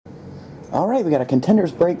Alright, we got a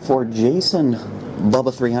Contenders break for Jason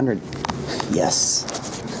Bubba300. Yes.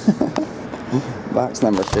 Box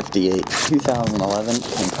number 58, 2011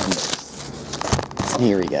 Contenders.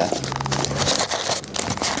 Here we go.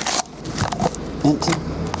 Empty.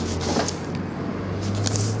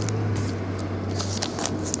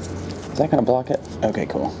 Is that going to block it? Okay,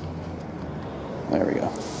 cool. There we go.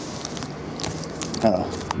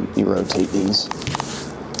 Oh, you rotate these.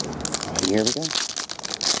 Here we go.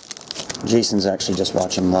 Jason's actually just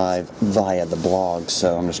watching live via the blog,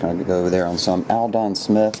 so I'm just going to go over there on some Aldon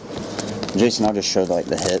Smith. Jason, I'll just show like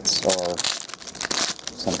the hits or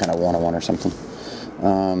some kind of one-on-one or something.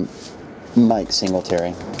 Mike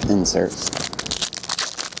Singletary, insert.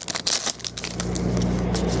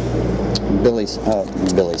 Billy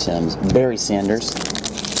Sims, Barry Sanders,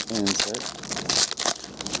 insert.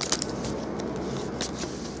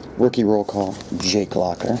 Rookie roll call, Jake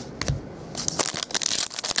Locker.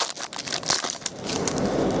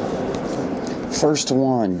 First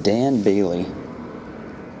one, Dan Bailey.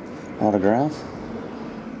 Autograph.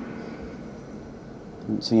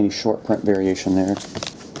 Don't see any short print variation there.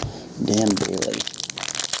 Dan Bailey.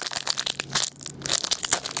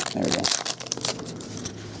 There we go.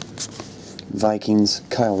 Vikings,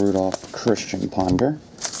 Kyle Rudolph, Christian Ponder.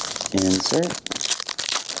 Insert.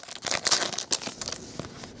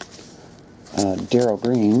 Darryl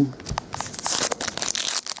Green.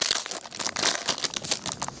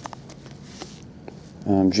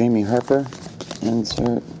 Jamie Harper.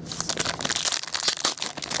 Insert.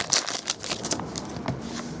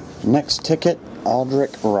 Next ticket,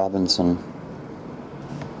 Aldrick Robinson.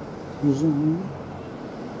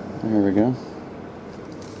 There we go.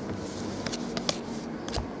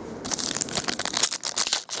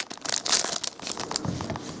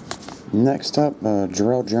 Next up,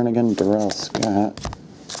 Jarrell Jernigan, Darrell Scott.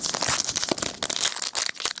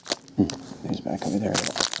 He's back over there.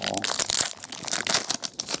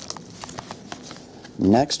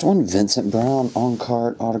 Next one, Vincent Brown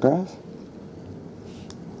on-card autograph.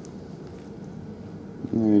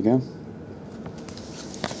 There you go.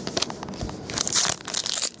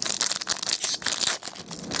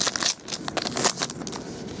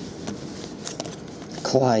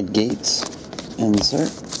 Clyde Gates,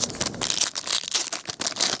 insert.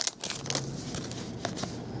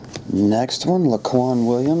 Next one, Laquan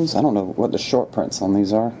Williams. I don't know what the short prints on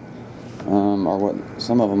these are, or what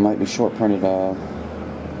some of them might be short printed.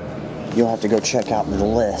 You'll have to go check out the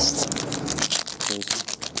list.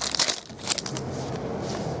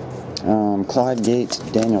 Clyde Gates,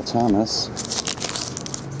 Daniel Thomas.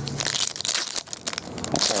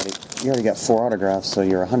 You already got 4 autographs, so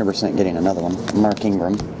you're 100% getting another one. Mark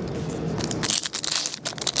Ingram.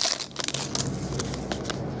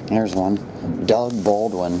 There's one. Doug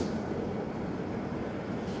Baldwin.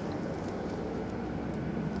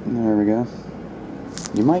 There we go.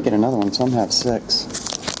 You might get another one. Some have 6.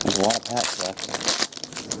 There's a lot of packs left.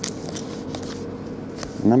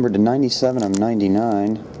 Numbered to 97 of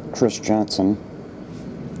 99. Chris Johnson.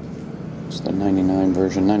 It's the 99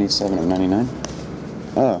 version. 97 of 99.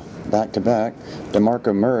 Oh, back to back.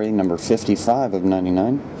 DeMarco Murray, number 55 of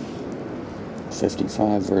 99.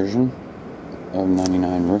 55 version of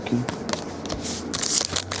 99 rookie.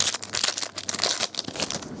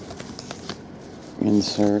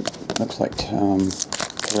 Insert. Looks like Terrell.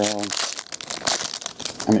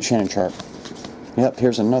 Shannon Sharp. Yep,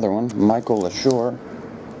 here's another one. Michael LaShore.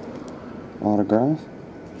 Autograph.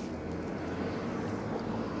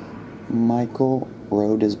 Michael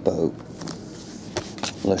rode his boat.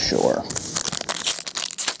 LaShore.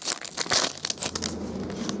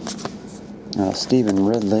 Stephen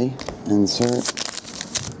Ridley. Insert.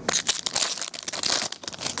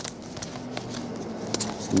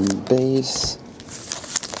 Base.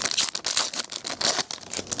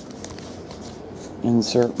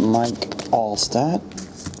 Insert Mike Allstat.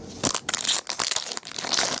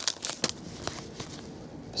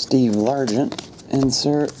 Steve Largent.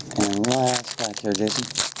 Insert. And last pack here, Jason.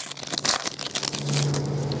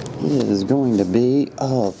 It is going to be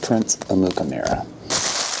Prince Amukamara.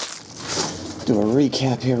 Do a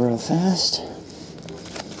recap here real fast.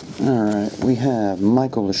 Alright, we have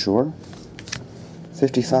Michael LaShore.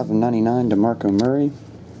 55 of 99, DeMarco Murray.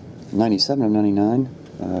 97 of 99,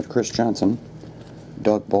 Chris Johnson.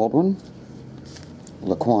 Doug Baldwin,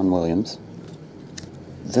 Laquan Williams,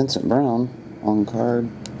 Vincent Brown on card,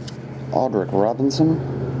 Aldrick Robinson,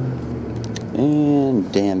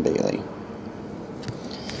 and Dan Bailey.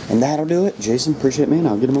 And that'll do it. Jason, appreciate it, man.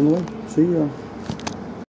 I'll get him on the way. See ya.